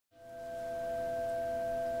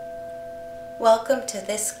Welcome to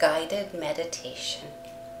this guided meditation.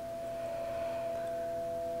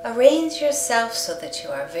 Arrange yourself so that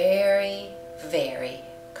you are very, very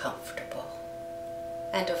comfortable,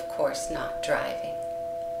 and of course not driving.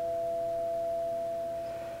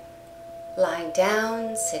 Lying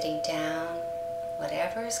down, sitting down,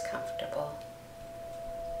 whatever is comfortable.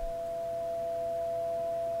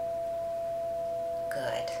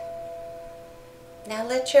 Good. Now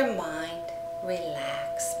let your mind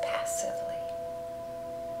relax passively.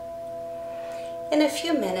 In a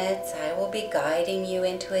few minutes, I will be guiding you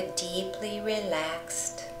into a deeply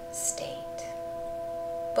relaxed state,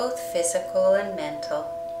 both physical and mental.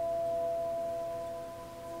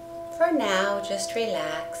 For now, just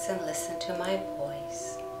relax and listen to my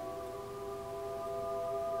voice.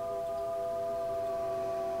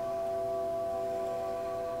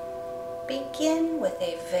 Begin with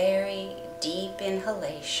a very deep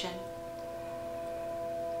inhalation.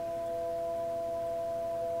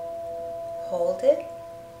 Hold it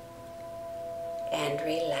and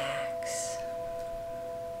relax.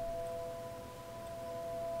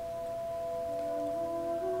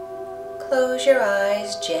 Close your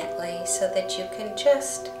eyes gently so that you can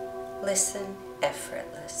just listen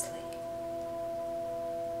effortlessly.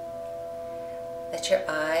 Let your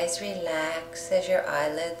eyes relax as your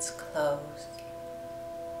eyelids close.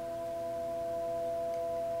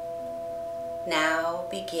 Now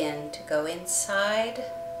begin to go inside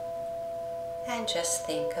and just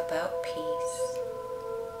think about peace,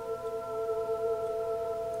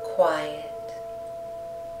 quiet,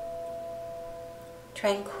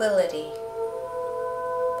 tranquility,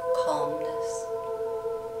 calmness.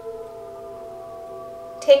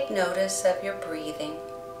 Take notice of your breathing.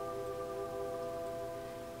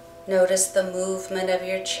 Notice the movement of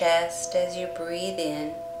your chest as you breathe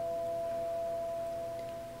in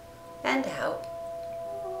and out.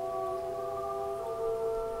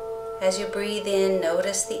 As you breathe in,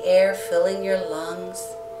 notice the air filling your lungs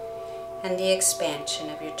and the expansion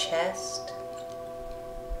of your chest.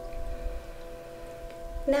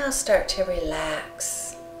 Now start to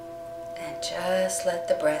relax and just let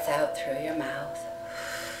the breath out through your mouth.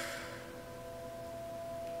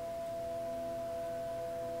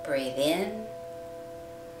 Breathe in,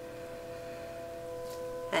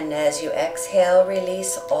 and as you exhale,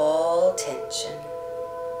 release all tension.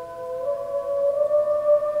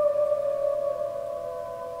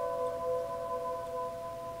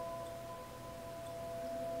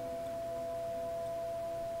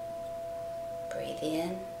 Breathe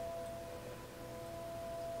in,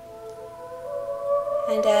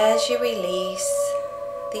 and as you release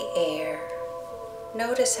the air,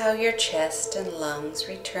 notice how your chest and lungs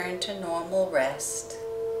return to normal rest.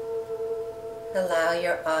 Allow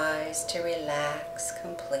your eyes to relax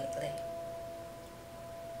completely.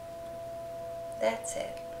 That's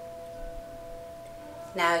it.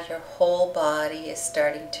 Now your whole body is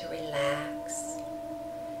starting to relax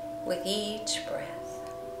with each breath.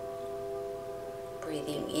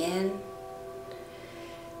 Breathing in,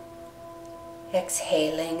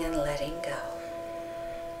 exhaling and letting go.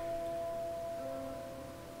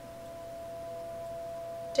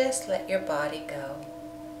 Just let your body go,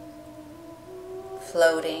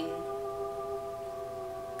 floating,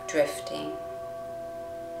 drifting,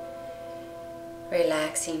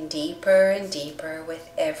 relaxing deeper and deeper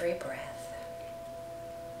with every breath.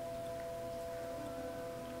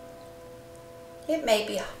 It may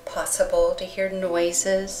be possible to hear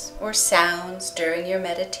noises or sounds during your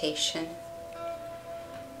meditation,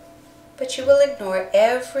 but you will ignore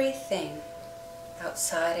everything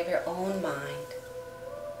outside of your own mind,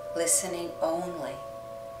 listening only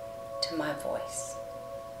to my voice.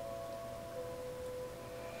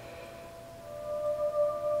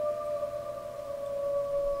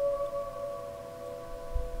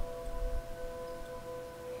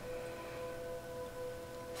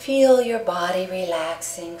 Feel your body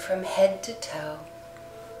relaxing from head to toe,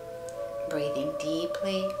 breathing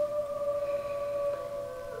deeply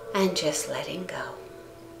and just letting go.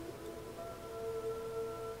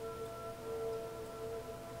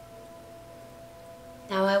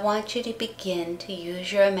 Now I want you to begin to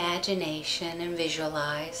use your imagination and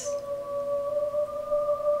visualize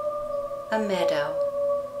a meadow.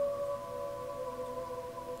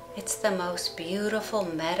 It's the most beautiful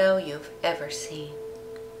meadow you've ever seen.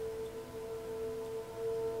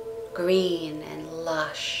 Green and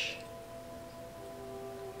lush,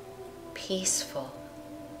 peaceful.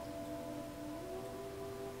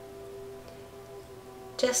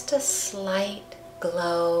 Just a slight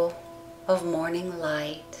glow of morning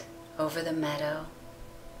light over the meadow.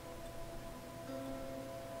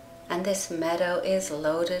 and this meadow is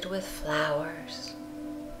loaded with flowers.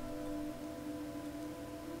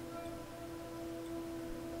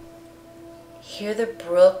 Hear the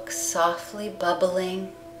brook softly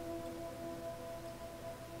bubbling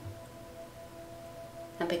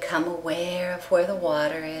and become aware of where the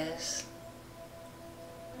water is.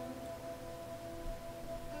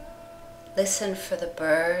 Listen for the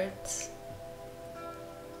birds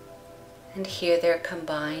and hear their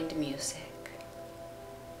combined music.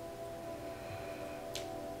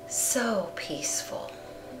 So peaceful.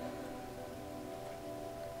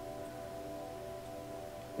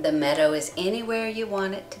 The meadow is anywhere you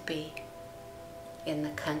want it to be. In the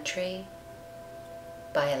country,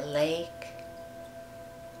 by a lake,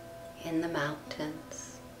 in the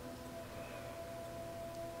mountains.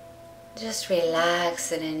 Just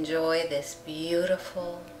relax and enjoy this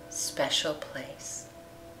beautiful, special place.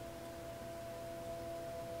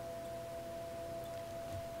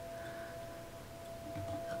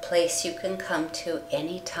 A place you can come to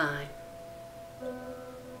anytime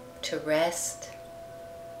to rest,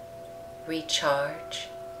 recharge,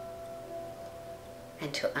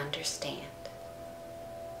 and to understand.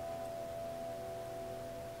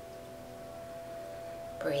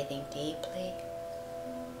 Breathing deeply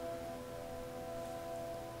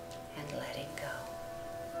and letting go.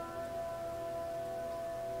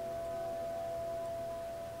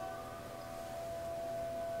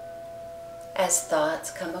 As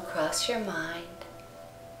thoughts come across your mind,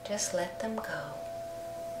 just let them go.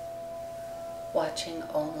 Watching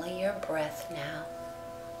only your breath now,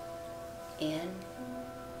 in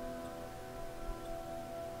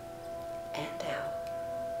and out.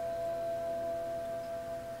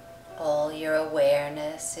 All your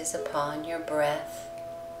awareness is upon your breath.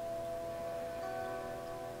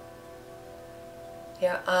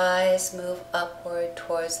 Your eyes move upward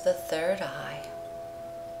towards the third eye.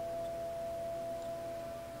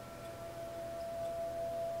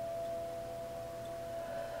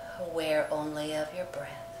 Aware only of your breath.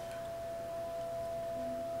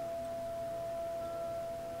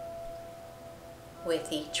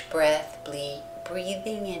 With each breath,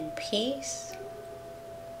 breathing in peace.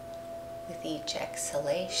 With each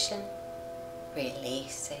exhalation,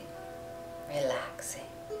 releasing, relaxing.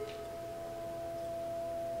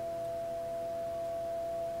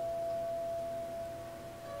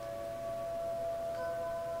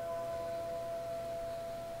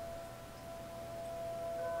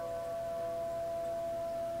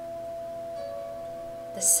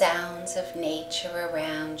 The sounds of nature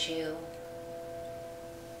around you.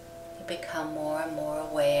 You become more and more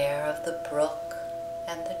aware of the brook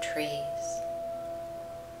and the trees.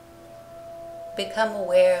 Become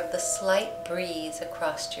aware of the slight breeze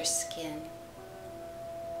across your skin.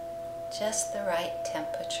 Just the right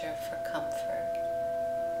temperature for comfort.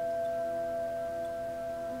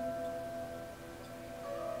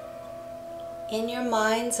 In your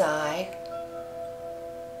mind's eye,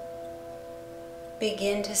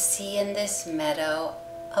 begin to see in this meadow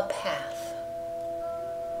a path.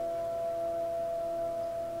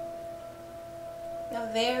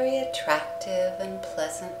 A very attractive and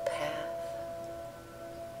pleasant path.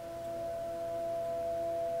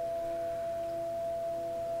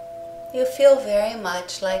 You feel very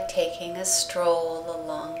much like taking a stroll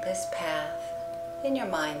along this path in your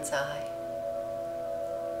mind's eye.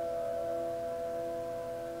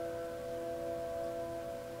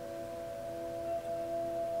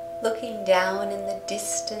 Looking down in the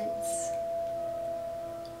distance,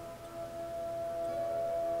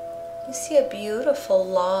 you see a beautiful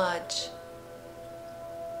lodge,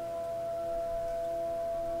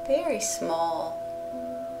 very small,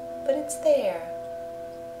 but it's there,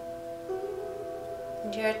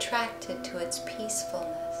 and you're attracted to its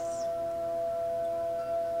peacefulness.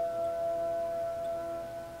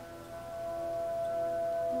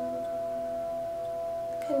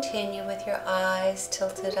 Continue with your eyes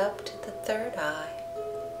tilted up to the third eye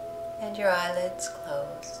and your eyelids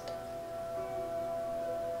closed.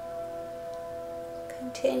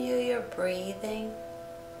 Continue your breathing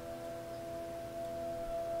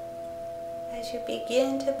as you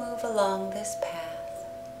begin to move along this path,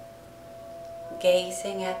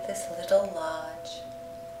 gazing at this little lodge.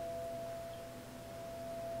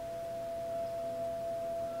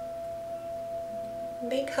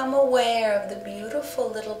 Become aware of the beautiful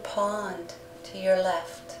little pond to your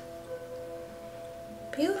left.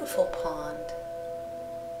 Beautiful pond,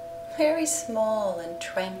 very small and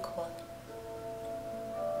tranquil.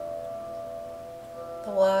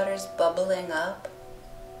 The water's bubbling up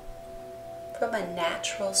from a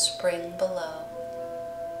natural spring below.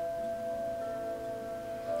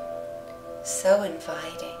 So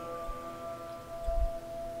inviting.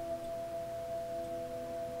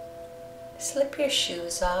 Slip your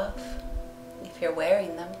shoes off if you're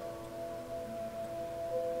wearing them.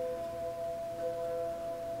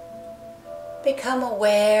 Become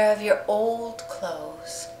aware of your old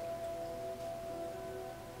clothes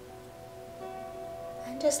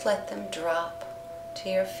and just let them drop to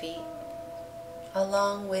your feet,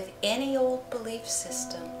 along with any old belief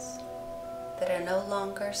systems that are no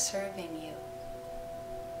longer serving you.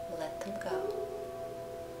 Let them go.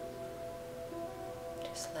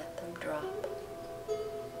 Just let them drop.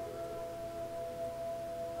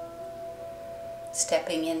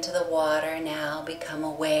 Stepping into the water now, become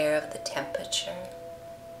aware of the temperature.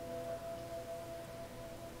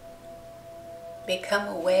 Become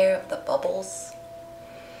aware of the bubbles.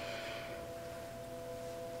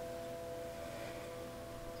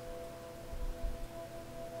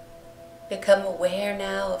 Become aware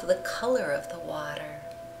now of the color of the water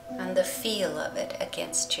and the feel of it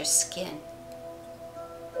against your skin.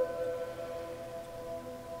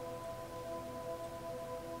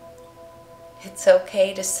 It's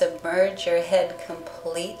okay to submerge your head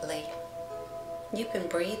completely. You can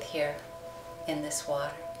breathe here in this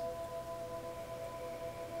water.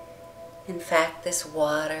 In fact, this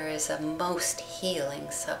water is a most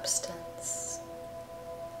healing substance.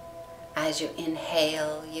 As you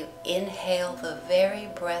inhale the very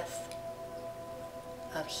breath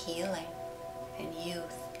of healing and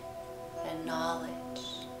youth and knowledge.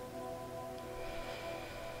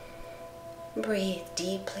 Breathe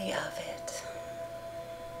deeply of it.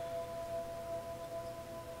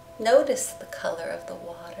 Notice the color of the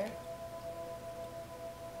water.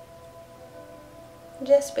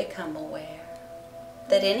 Just become aware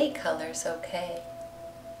that any color is okay.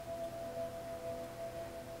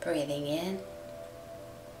 Breathing in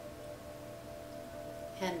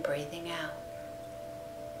and breathing out.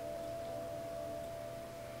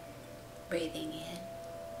 Breathing in,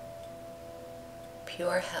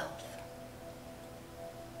 pure health,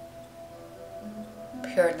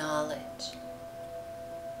 pure knowledge,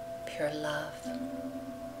 pure love.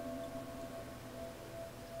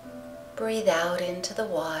 Breathe out into the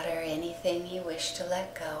water anything you wish to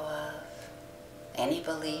let go of, any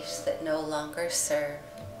beliefs that no longer serve.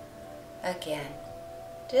 Again,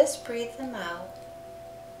 just breathe them out.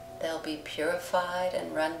 They'll be purified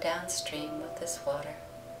and run downstream with this water.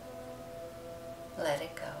 Let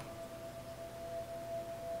it go.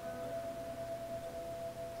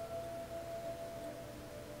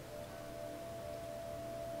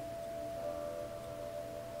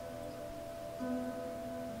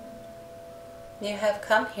 You have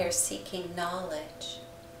come here seeking knowledge.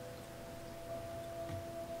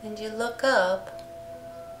 And you look up,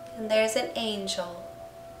 and there's an angel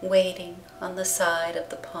waiting on the side of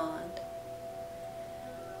the pond,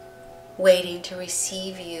 waiting to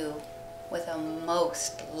receive you with a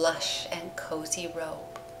most lush and cozy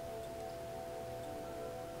robe.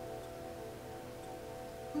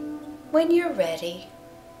 When you're ready,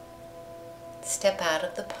 step out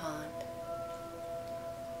of the pond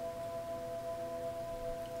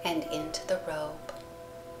and into the robe.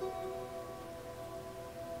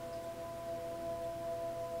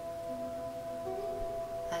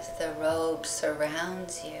 As the robe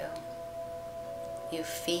surrounds you, you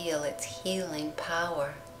feel its healing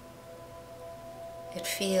power. It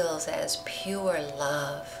feels as pure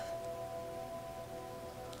love.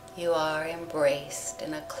 You are embraced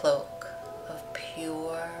in a cloak of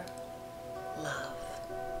pure love.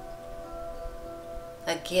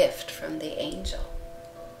 A gift from the angel.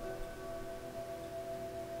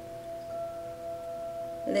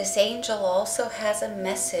 This angel also has a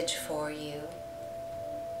message for you.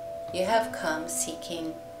 You have come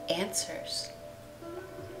seeking answers.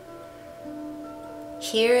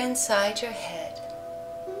 Here inside your head,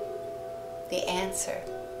 the answer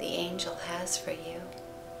the angel has for you.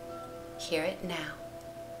 Hear it now.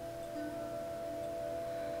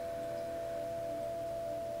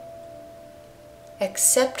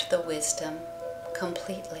 Accept the wisdom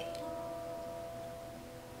completely.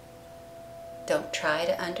 Don't try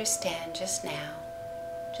to understand just now.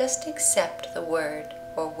 Just accept the word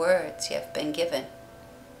or words you have been given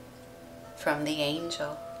from the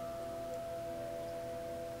angel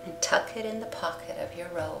and tuck it in the pocket of your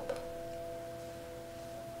robe.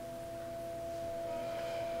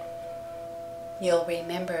 You'll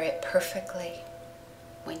remember it perfectly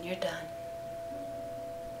when you're done.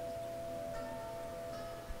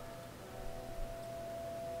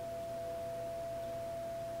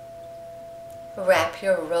 Wrap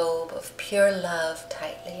your robe of pure love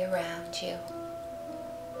tightly around you,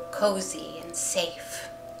 cozy and safe.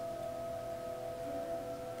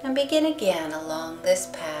 And begin again along this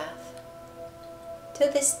path to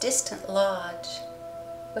this distant lodge,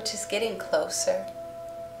 which is getting closer.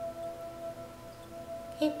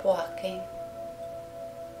 Keep walking.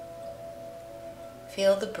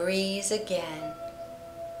 Feel the breeze again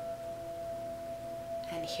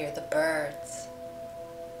and hear the birds.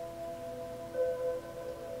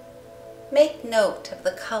 Make note of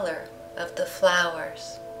the color of the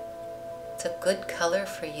flowers. It's a good color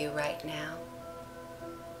for you right now,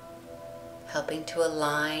 helping to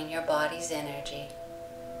align your body's energy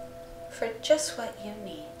for just what you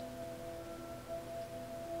need.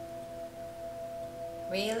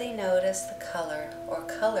 Really notice the color or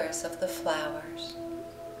colors of the flowers.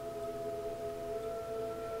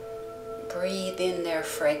 Breathe in their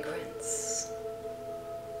fragrance.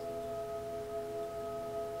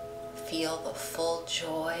 Feel the full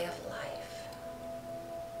joy of life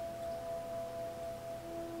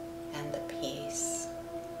and the peace.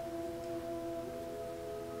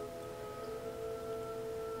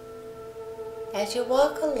 As you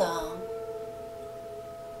walk along,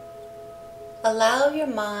 allow your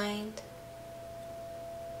mind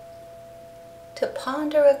to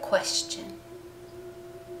ponder a question.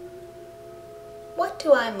 What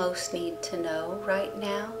do I most need to know right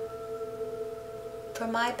now for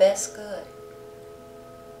my best good?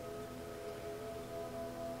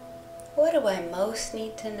 What do I most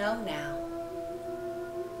need to know now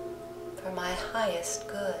for my highest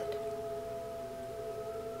good?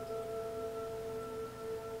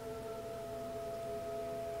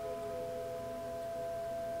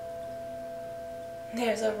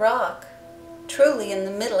 There's a rock truly in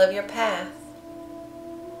the middle of your path.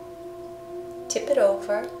 Tip it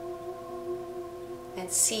over and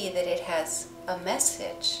see that it has a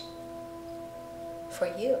message for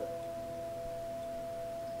you.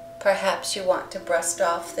 Perhaps you want to brush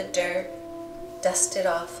off the dirt, dust it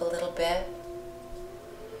off a little bit.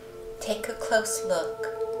 Take a close look.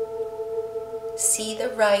 See the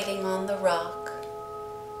writing on the rock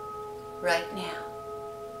right now.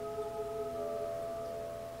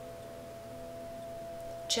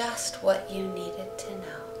 Just what you needed to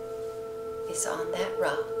know is on that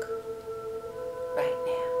rock right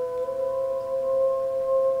now.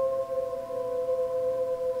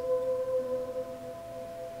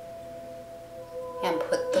 And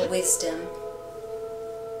put the wisdom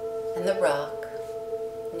and the rock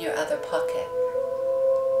in your other pocket.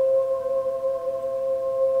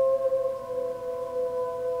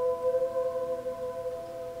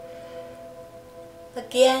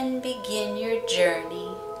 Again, begin your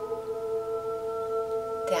journey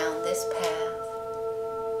down this path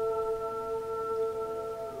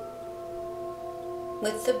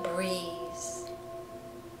with the breeze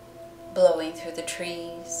blowing through the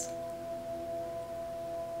trees.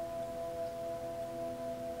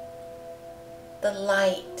 The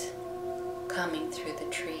light coming through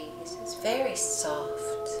the trees is very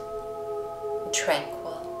soft and tranquil.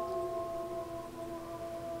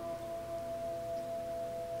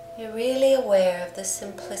 You're really aware of the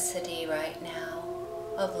simplicity right now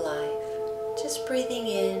of life. Just breathing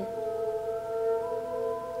in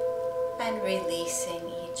and releasing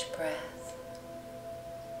each breath.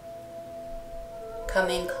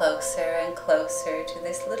 Coming closer and closer to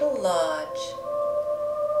this little lodge.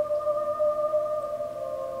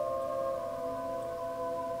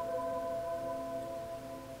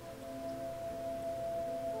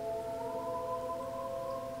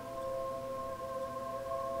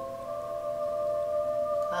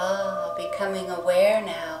 Becoming aware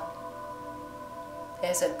now,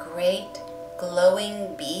 there's a great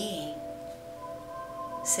glowing being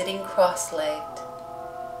sitting cross-legged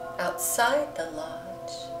outside the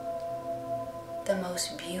lodge, the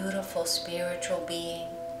most beautiful spiritual being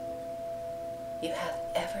you have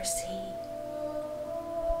ever seen,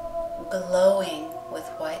 glowing with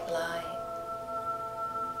white light.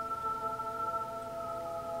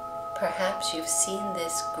 Perhaps you've seen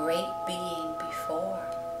this great being before.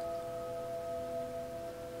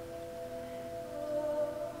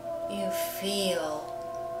 You feel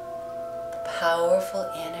the powerful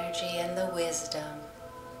energy and the wisdom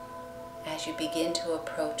as you begin to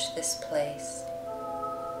approach this place.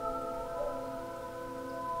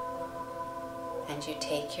 And you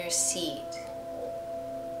take your seat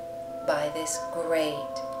by this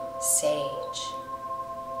great sage,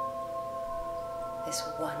 this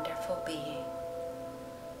wonderful being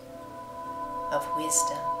of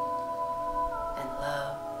wisdom and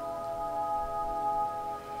love.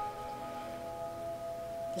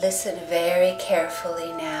 Listen very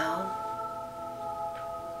carefully now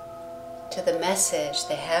to the message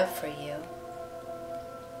they have for you.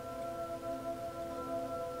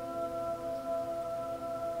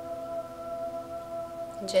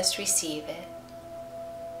 And just receive it.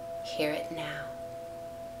 Hear it now.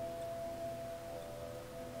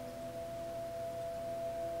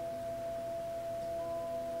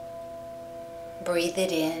 Breathe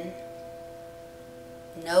it in.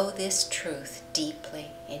 Know this truth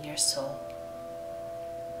deeply in your soul.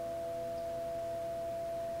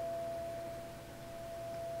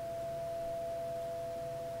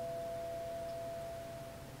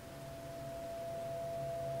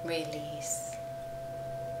 Release.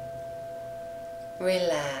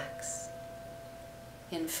 Relax.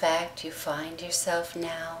 In fact, you find yourself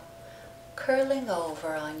now curling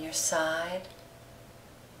over on your side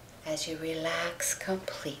as you relax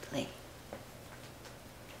completely.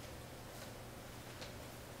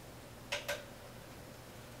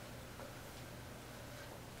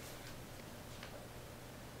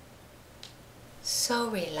 So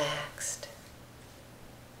relaxed,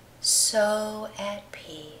 so at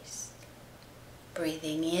peace,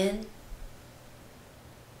 breathing in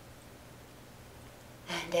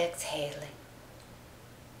and exhaling,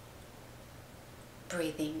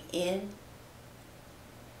 breathing in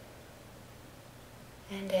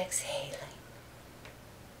and exhaling,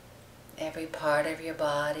 every part of your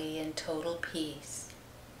body in total peace,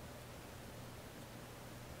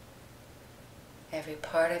 every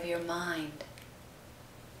part of your mind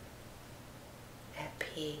at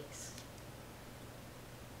peace.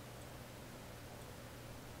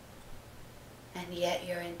 And yet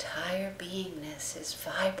your entire beingness is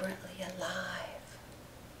vibrantly alive.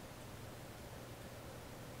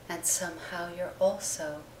 And somehow you're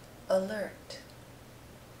also alert.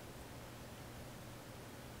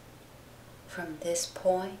 From this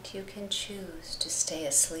point, you can choose to stay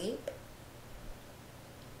asleep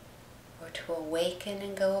or to awaken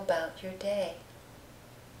and go about your day.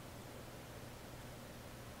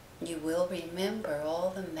 You will remember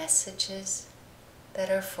all the messages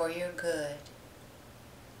that are for your good,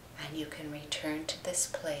 and you can return to this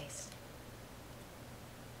place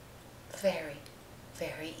very,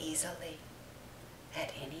 very easily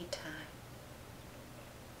at any time.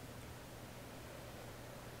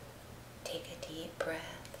 Take a deep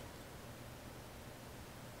breath.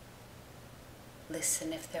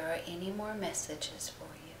 Listen if there are any more messages for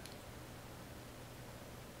you.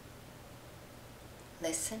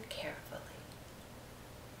 Listen carefully.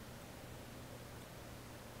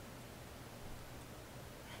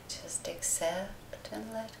 And just accept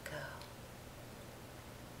and let go.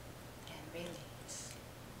 And release.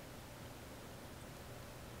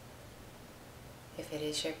 If it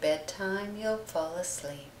is your bedtime, you'll fall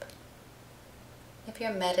asleep. If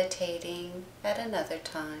you're meditating at another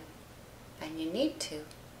time, and you need to,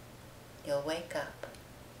 you'll wake up.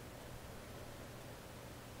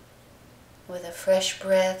 With a fresh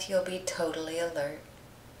breath, you'll be totally alert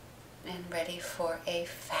and ready for a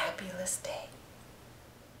fabulous day.